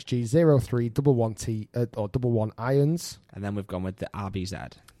 PXG 03 11T or 11 irons. And then we've gone with the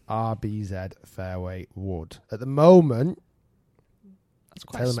RBZ. RBZ Fairway Wood. At the moment, that's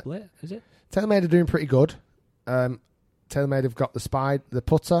quite a split, is it? TaylorMade are doing pretty good. TaylorMade have got the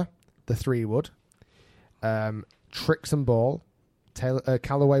putter, the 3-wood, tricks and ball,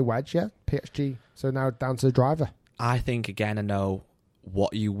 Callaway wedge, PXG. So now down to the driver. I think, again, I know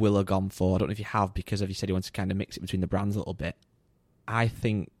what you will have gone for. I don't know if you have, because you said you want to kind of mix it between the brands a little bit. I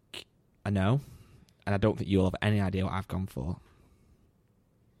think I know, and I don't think you'll have any idea what I've gone for.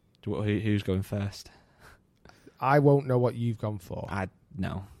 Who's going first? I won't know what you've gone for. I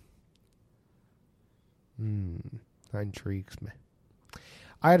know. That intrigues me.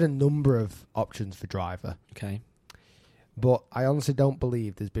 I had a number of options for driver. Okay. But I honestly don't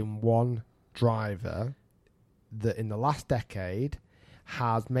believe there's been one driver that in the last decade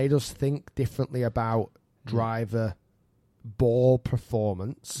has made us think differently about driver ball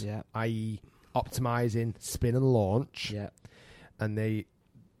performance, i.e. optimizing spin and launch. Yeah. And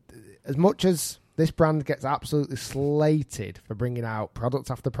as much as this brand gets absolutely slated for bringing out product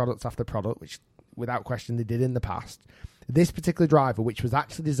after product after product, which without question they did in the past, this particular driver, which was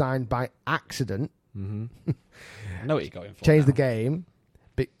actually designed by accident, I know what you're going for. Changed the game.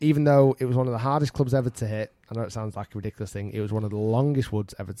 But even though it was one of the hardest clubs ever to hit, I know it sounds like a ridiculous thing, it was one of the longest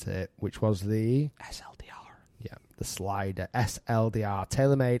woods ever to hit, which was the SLDR. Yeah, the slider SLDR,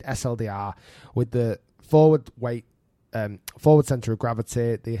 TaylorMade SLDR with the forward weight forward centre of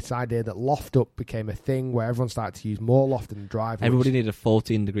gravity, this idea that loft up became a thing where everyone started to use more loft in the driver. Everybody needed a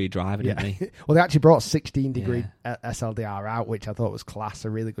 14-degree driver, didn't they? Well, they actually brought 16-degree SLDR out, which I thought was class, a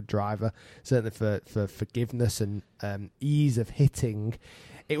really good driver, certainly for forgiveness and ease of hitting.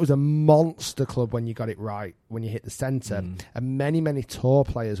 It was a monster club when you got it right, when you hit the centre. And many tour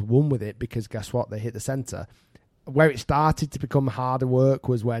players won with it because guess what? They hit the centre. Where it started to become harder work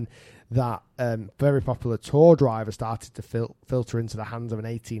was when that very popular tour driver started to filter into the hands of an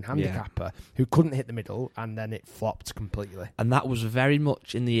 18 handicapper who couldn't hit the middle, and then it flopped completely. And that was very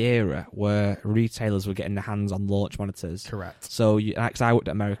much in the era where retailers were getting their hands on launch monitors. Correct. So I worked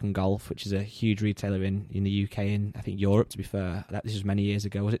at American Golf, which is a huge retailer in the UK and I think Europe, to be fair. This was many years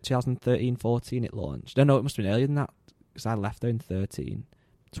ago. Was it 2013, 14 it launched? No, it must have been earlier than that because I left there in 13.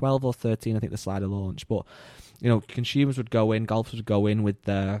 12 or 13, I think the slider launched. But, consumers would go in, golfers would go in with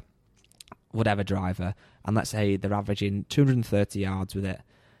their whatever driver, and let's say they're averaging 230 yards with it.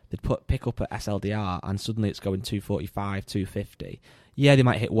 They'd pick up at SLDR, and suddenly it's going 245, 250. Yeah, they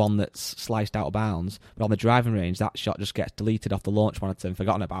might hit one that's sliced out of bounds, but on the driving range, that shot just gets deleted off the launch monitor and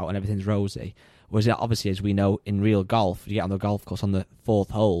forgotten about, and everything's rosy. Whereas, obviously, as we know, in real golf, you get on the golf course on the fourth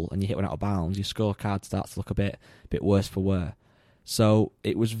hole, and you hit one out of bounds, your scorecard starts to look a bit worse for wear. So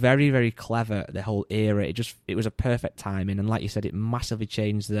it was very, very clever, the whole era. It was a perfect timing, and like you said, it massively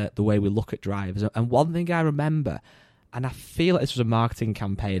changed the way we look at drivers. And one thing I remember, and I feel like this was a marketing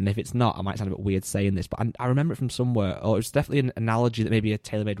campaign, and if it's not, I might sound a bit weird saying this, but I remember it from somewhere, or it was definitely an analogy that maybe a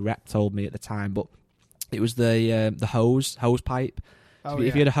TaylorMade rep told me at the time, but it was the hose pipe. So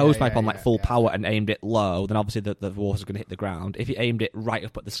if you had a hose pipe on full power and aimed it low, then obviously the water's going to hit the ground. If you aimed it right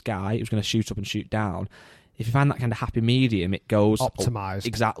up at the sky, it was going to shoot up and shoot down. If you find that kind of happy medium, it goes optimized.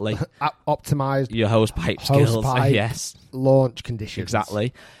 Exactly. Optimized your hose pipe skills. Yes. Launch conditions.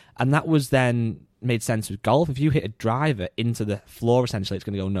 Exactly. And that was then made sense with golf. If you hit a driver into the floor, essentially, it's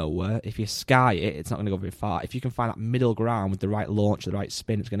going to go nowhere. If you sky it, it's not going to go very far. If you can find that middle ground with the right launch, the right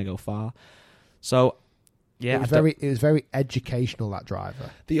spin, it's going to go far. So, yeah. It was very educational, that driver.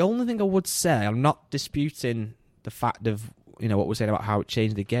 The only thing I would say, I'm not disputing the fact of what we're saying about how it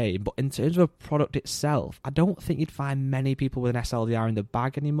changed the game, but in terms of a product itself, I don't think you'd find many people with an SLDR in the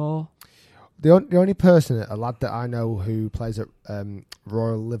bag anymore. The only person, a lad that I know who plays at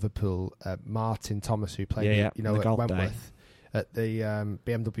Royal Liverpool, Martin Thomas, who played at Wentworth at the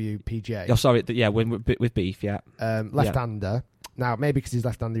BMW PGA. Oh, sorry, with Beef, yeah. Left-hander. Now, maybe because he's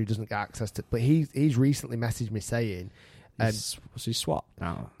left-hander, he doesn't get access to... But he's recently messaged me saying... Was he swap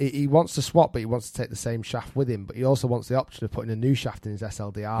now? He wants to swap, but he wants to take the same shaft with him. But he also wants the option of putting a new shaft in his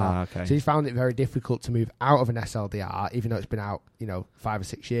SLDR. Okay. So he found it very difficult to move out of an SLDR, even though it's been out, 5 or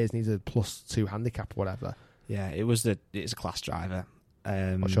 6 years, and he's a +2 handicap or whatever. Yeah, it's a class driver.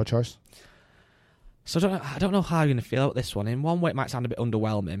 What's your choice? So I don't know how you're going to feel about this one. In one way, it might sound a bit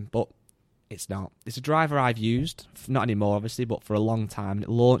underwhelming, but it's not. It's a driver I've used, not anymore, obviously, but for a long time. It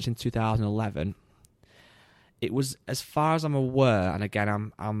launched in 2011. It was, as far as I'm aware, and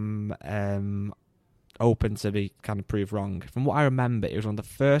again, I'm open to be kind of proved wrong. From what I remember, it was one of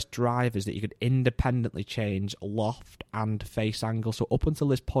the first drivers that you could independently change loft and face angle. So up until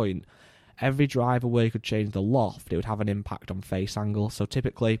this point, every driver where you could change the loft, it would have an impact on face angle. So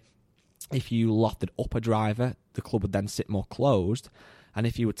typically, if you lofted up a driver, the club would then sit more closed. And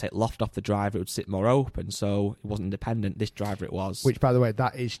if you would take loft off the driver, it would sit more open. So it wasn't independent. This driver it was. Which, by the way,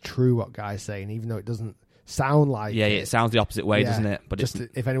 that is true what Guy's saying, even though it doesn't sound like it sounds the opposite way, doesn't it? But just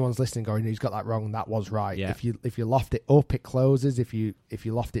if anyone's listening going, he's got that wrong, that was right. Yeah. If you loft it up, it closes. If you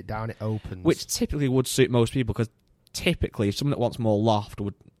loft it down, it opens. Which typically would suit most people, because typically if someone that wants more loft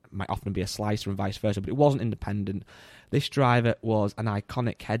might often be a slicer and vice versa, but it wasn't independent. This driver was an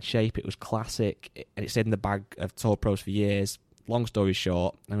iconic head shape. It was classic, and it stayed in the bag of Tour Pros for years. Long story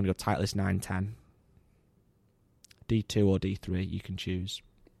short, I'm going to go Titleist 910. D2 or D3, you can choose.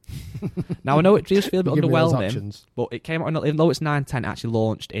 Now, I know it does feel a bit underwhelming, but it came out, even though it's 910, it actually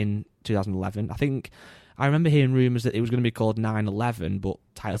launched in 2011. I remember hearing rumours that it was going to be called 911, but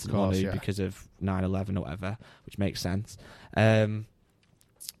Titleist didn't want to because of 911 or whatever, which makes sense. It's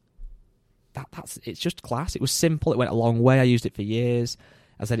just class. It was simple. It went a long way. I used it for years.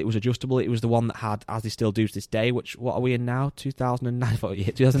 I said it was adjustable. It was the one that had, as they still do to this day, which, what are we in now?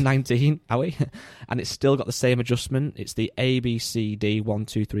 2019, are we? And it's still got the same adjustment. It's the ABCD 1,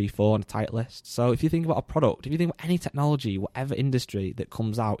 2, 3, 4 on a Titleist. So if you think about a product, if you think about any technology, whatever industry that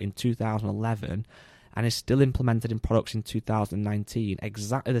comes out in 2011 and is still implemented in products in 2019,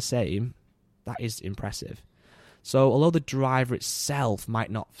 exactly the same, that is impressive. So although the driver itself might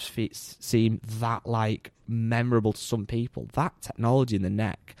not seem that memorable to some people, that technology in the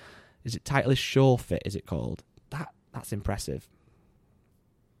neck, is it Titleist Sure Fit, is it called? That That's impressive.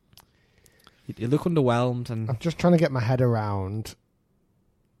 You look underwhelmed, and I'm just trying to get my head around.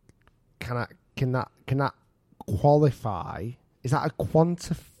 Can that qualify? Is that a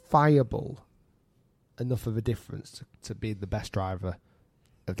quantifiable enough of a difference to be the best driver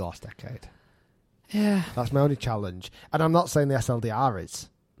of the last decade? Yeah, that's my only challenge. And I'm not saying the SLDR is,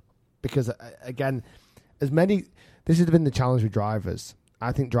 because again, this has been the challenge with drivers.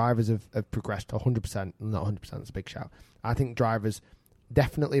 I think drivers have progressed 100%. Not 100%. That's a big shout. I think drivers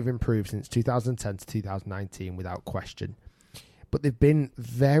definitely have improved since 2010 to 2019 without question. But they've been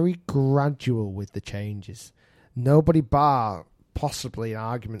very gradual with the changes. Nobody bar, possibly in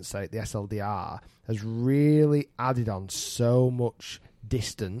argument's sake, the SLDR has really added on so much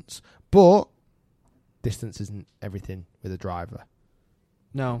distance. But distance isn't everything with a driver.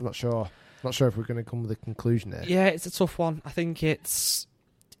 No. I'm not sure. Not sure if we're going to come with a conclusion there. Yeah, it's a tough one. I think it's,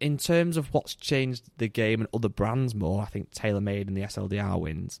 in terms of what's changed the game and other brands more, I think TaylorMade and the SLDR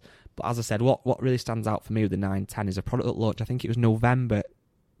wins. But as I said, what really stands out for me with the 910 is a product that launched, I think it was November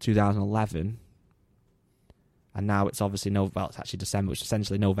 2011. And now it's obviously, it's actually December, which is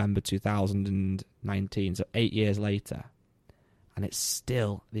essentially November 2019, so 8 years later. And it's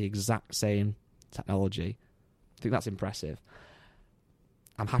still the exact same technology. I think that's impressive.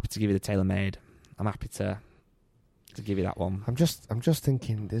 I'm happy to give you the TaylorMade. I'm happy to give you that one. I'm just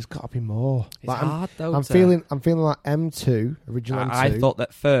thinking there's got to be more. It's hard though. I'm feeling like M2, original M2. I thought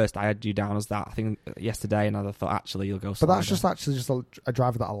that first I had you down as that. I think yesterday, and I thought actually you'll go. But that's just a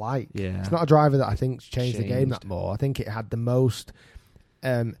driver that I like. Yeah, it's not a driver that I think's changed the game that more. I think it had the most,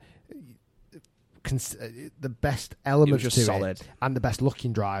 the best elements to solid. It, and the best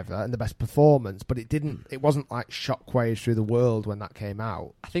looking driver and the best performance. But it wasn't like shockwaves through the world when that came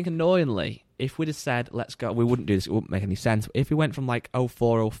out. I think annoyingly, if we'd have said, let's go, we wouldn't do this, it wouldn't make any sense. But if we went from like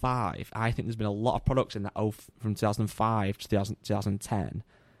 04, 05, I think there's been a lot of products in that from 2005 to 2010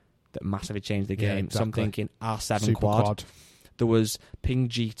 that massively changed the game. Yeah, exactly. So I'm thinking R7 Super quad. There was Ping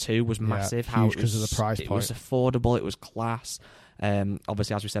G2 was massive. Huge because of the price point. It was affordable, it was class.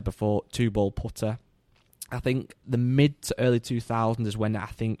 Obviously, as we said before, 2-ball putter. I think the mid to early 2000s is when I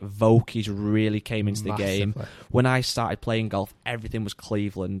think Vokeys really came into the game. When I started playing golf, everything was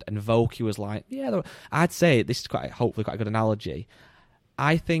Cleveland, and Vokey was like, I'd say this is hopefully quite a good analogy.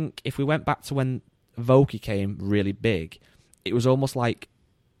 I think if we went back to when Vokey came really big, it was almost like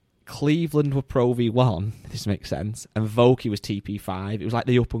Cleveland were Pro V1, if this makes sense, and Vokey was TP5. It was like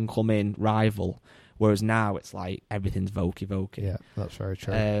the up-and-coming rival, whereas now it's like everything's Vokey. Yeah, that's very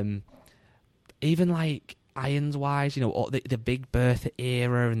true. Even like irons-wise, the Big Bertha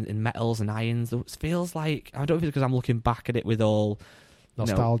era and metals and irons, it feels like, I don't know if it's because I'm looking back at it with all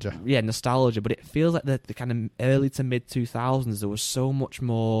nostalgia. Nostalgia, but it feels like the kind of early to mid-2000s, there was so much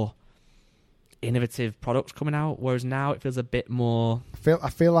more innovative products coming out, whereas now it feels a bit more... I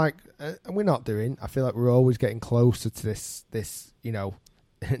feel like, we're not doing, I feel like we're always getting closer to this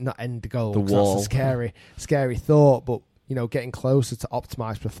not end goal. The wall. That's a scary thought, but getting closer to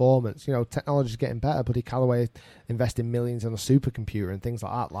optimized performance. Technology's getting better. Buddy Callaway investing millions on a supercomputer and things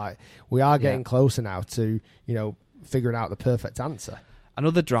like that. Like, we are getting closer now to, figuring out the perfect answer.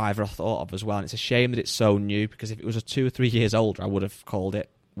 Another driver I thought of as well, and it's a shame that it's so new, because if it was a 2 or 3 years older, I would have called it,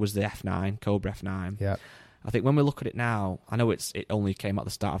 was the F9, Cobra F9. Yeah. I think when we look at it now, I know it only came out at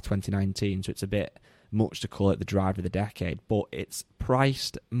the start of 2019, so it's a bit much to call it the driver of the decade, but it's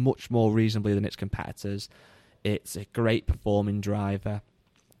priced much more reasonably than its competitors. It's a great performing driver.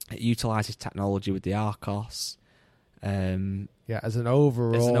 It utilises technology with the Arcos. As an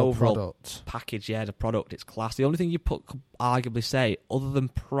overall product package, the product, it's class. The only thing you could arguably say, other than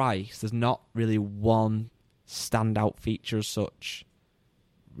price, there's not really one standout feature as such,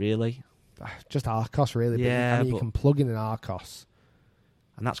 really. Just Arcos, really. But you can plug in an Arcos.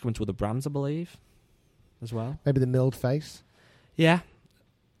 And that's coming to other brands, I believe, as well. Maybe the milled face. Yeah.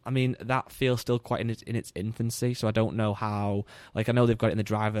 I mean, that feels still quite in its infancy, so I don't know how... Like, I know they've got it in the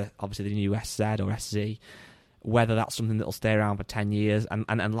driver, obviously the new SZ or SZ, whether that's something that'll stay around for 10 years,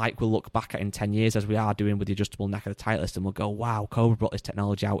 and like we'll look back at in 10 years, as we are doing with the adjustable neck of the Titleist, and we'll go, wow, Cobra brought this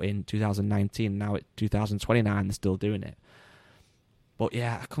technology out in 2019, now it's 2029, they're still doing it. But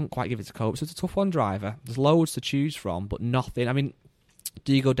yeah, I couldn't quite give it to Cobra, so it's a tough one, driver. There's loads to choose from, but nothing... I mean,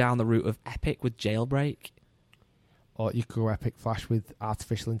 do you go down the route of Epic with Jailbreak? Or you could go Epic Flash with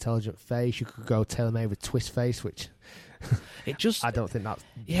artificial intelligent face. You could go TaylorMade with Twist Face, which I don't think that's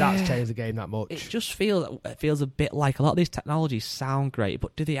changed the game that much. It just feels a bit like a lot of these technologies sound great,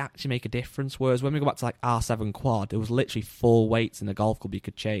 but do they actually make a difference? Whereas when we go back to like R7 Quad, there was literally 4 weights in the golf club you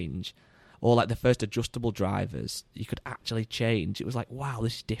could change, or like the first adjustable drivers you could actually change. It was like, wow,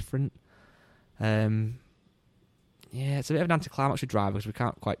 this is different. Yeah, it's a bit of an anticlimax with driver because we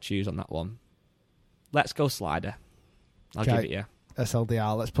can't quite choose on that one. Let's go slider. I'll give it you.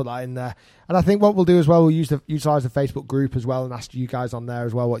 SLDR, let's put that in there. And I think what we'll do as well, we'll utilise the Facebook group as well and ask you guys on there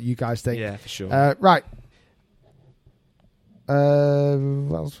as well what you guys think. Yeah, for sure. Right.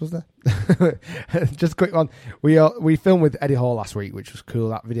 What else was there? Just a quick one. We filmed with Eddie Hall last week, which was cool.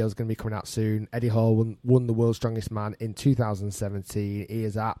 That video is going to be coming out soon. Eddie Hall won the World's Strongest Man in 2017. He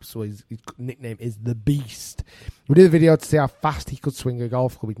is so his nickname is The Beast. We did a video to see how fast he could swing a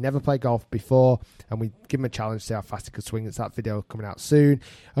golf club. He'd never played golf before, and we give him a challenge to see how fast he could swing. It's that video coming out soon.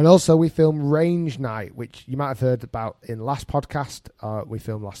 And also we filmed Range Night, which you might have heard about in the last podcast. We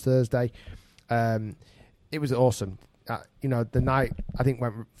filmed last Thursday. It was awesome. The night, I think,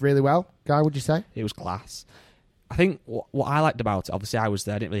 went really well. Guy, would you say? It was class. I think what I liked about it, obviously I was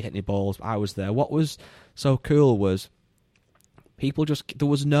there, I didn't really hit any balls, but I was there. What was so cool was people there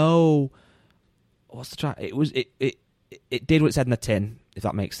was no, what's the try? It did what it said in the tin, if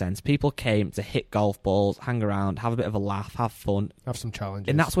that makes sense. People came to hit golf balls, hang around, have a bit of a laugh, have fun. Have some challenges.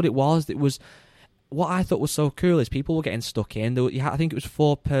 And that's what it was. It was... What I thought was so cool is people were getting stuck in. I think it was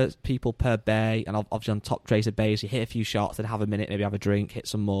 4 people per bay, and obviously on top tracer bays, you hit a few shots, then have a minute, maybe have a drink, hit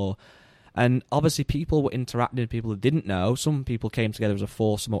some more. And obviously people were interacting with people who didn't know. Some people came together as a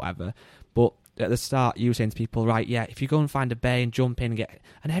foursome or whatever. But at the start, you were saying to people, right, yeah, if you go and find a bay and jump in and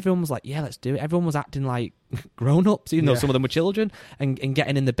and everyone was like, yeah, let's do it. Everyone was acting like grown-ups, even though some of them were children, and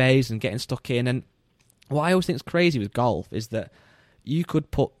getting in the bays and getting stuck in. And what I always think is crazy with golf is that you could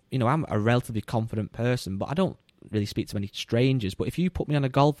put, I'm a relatively confident person, but I don't really speak to many strangers. But if you put me on a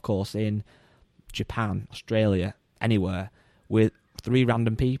golf course in Japan, Australia, anywhere, with 3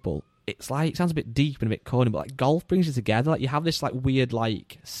 random people, it sounds a bit deep and a bit corny, but like golf brings you together. Like you have this like weird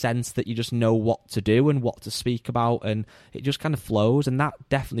like sense that you just know what to do and what to speak about, and it just kind of flows. And that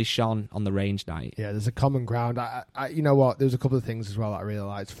definitely shone on the range night. Yeah, there's a common ground. You know what? There's a couple of things as well that I really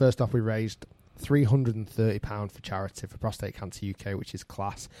liked. First off, we raised £330 for charity for Prostate Cancer UK, which is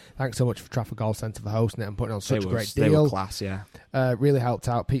class. Thanks so much for Trafford Golf Centre for hosting it and putting on such a great deal. They were class, yeah. Really helped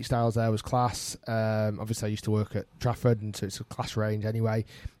out. Pete Styles there was class. Obviously, I used to work at Trafford, and so it's a class range anyway.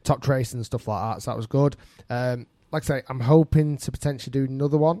 Top tracing and stuff like that, so that was good. Like I say, I'm hoping to potentially do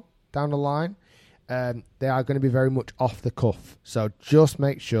another one down the line. They are going to be very much off the cuff, so just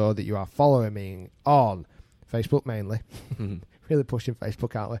make sure that you are following me on Facebook mainly. Really pushing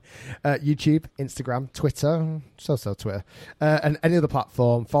Facebook, aren't we? YouTube, Instagram, Twitter, so Twitter, and any other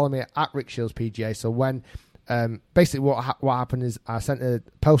platform. Follow me at Rick Shields PGA. So when basically what happened is I sent a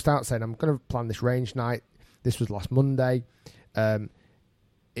post out saying I'm going to plan this range night. This was last Monday.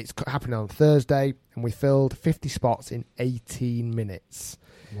 It's happening on Thursday, and we filled 50 spots in 18 minutes.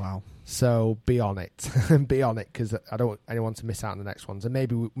 Wow. So be on it. Be on it, because I don't want anyone to miss out on the next ones. And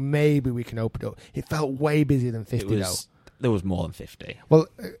maybe we can open it up. It felt way busier than 50 though. There was more than 50. Well,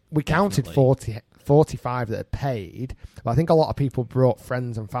 we counted 45 that had paid, but I think a lot of people brought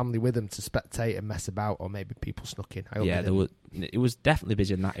friends and family with them to spectate and mess about, or maybe people snuck in. It was definitely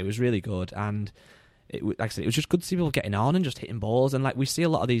busier than that. It was really good, and like I said, it was just good to see people getting on and just hitting balls. And like we see a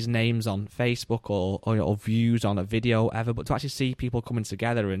lot of these names on Facebook or views on a video, whatever, but to actually see people coming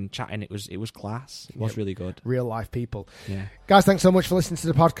together and chatting, it was class. It was really good. Real life people. Yeah. Guys, thanks so much for listening to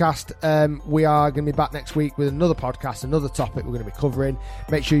the podcast. We are going to be back next week with another podcast, another topic we're going to be covering.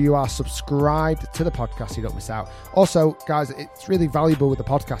 Make sure you are subscribed to the podcast so you don't miss out. Also, guys, it's really valuable with the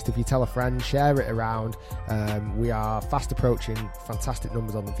podcast if you tell a friend, share it around. We are fast approaching fantastic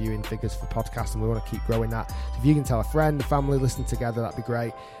numbers on the viewing figures for podcasts, and we want to keep growing that. So if you can tell a friend, a family, listen together, that'd be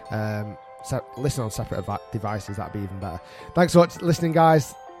great. Listen on separate devices, that'd be even better. Thanks so much for listening,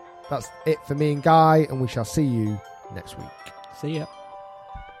 guys. That's it for me and Guy, and we shall see you next week. See ya.